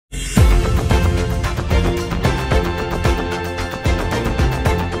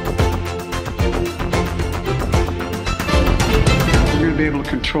be able to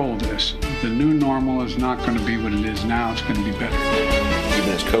control this. The new normal is not going to be what it is now. It's going to be better. Even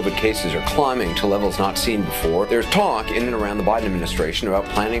as COVID cases are climbing to levels not seen before, there's talk in and around the Biden administration about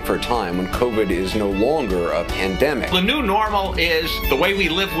planning for a time when COVID is no longer a pandemic. The new normal is the way we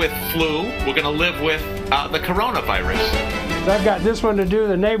live with flu. We're going to live with the coronavirus. I've got this one to do,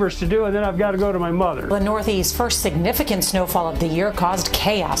 the neighbors to do, and then I've got to go to my mother. The Northeast's first significant snowfall of the year caused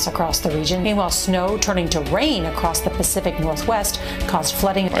chaos across the region. Meanwhile, snow turning to rain across the Pacific Northwest caused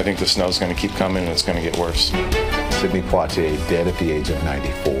flooding. I think the snow's going to keep coming and it's going to get worse. Sidney Poitier dead at the age of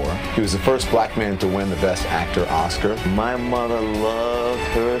 94. He was the first black man to win the Best Actor Oscar. My mother loved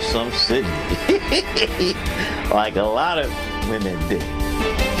her some Sidney, like a lot of women did.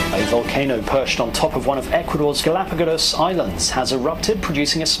 A volcano perched on top of one of Ecuador's Galapagos Islands has erupted,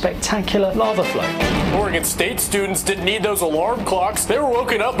 producing a spectacular lava flow. Oregon State students didn't need those alarm clocks. They were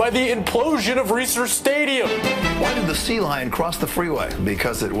woken up by the implosion of Research Stadium. Why did the sea lion cross the freeway?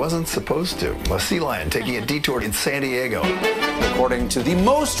 Because it wasn't supposed to. A sea lion taking a detour in San Diego. According to the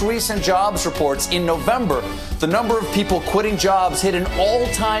most recent jobs reports in November, the number of people quitting jobs hit an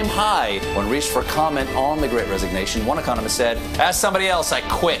all-time high. When reached for comment on the Great Resignation, one economist said, "Ask somebody else, I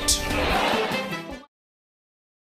quit."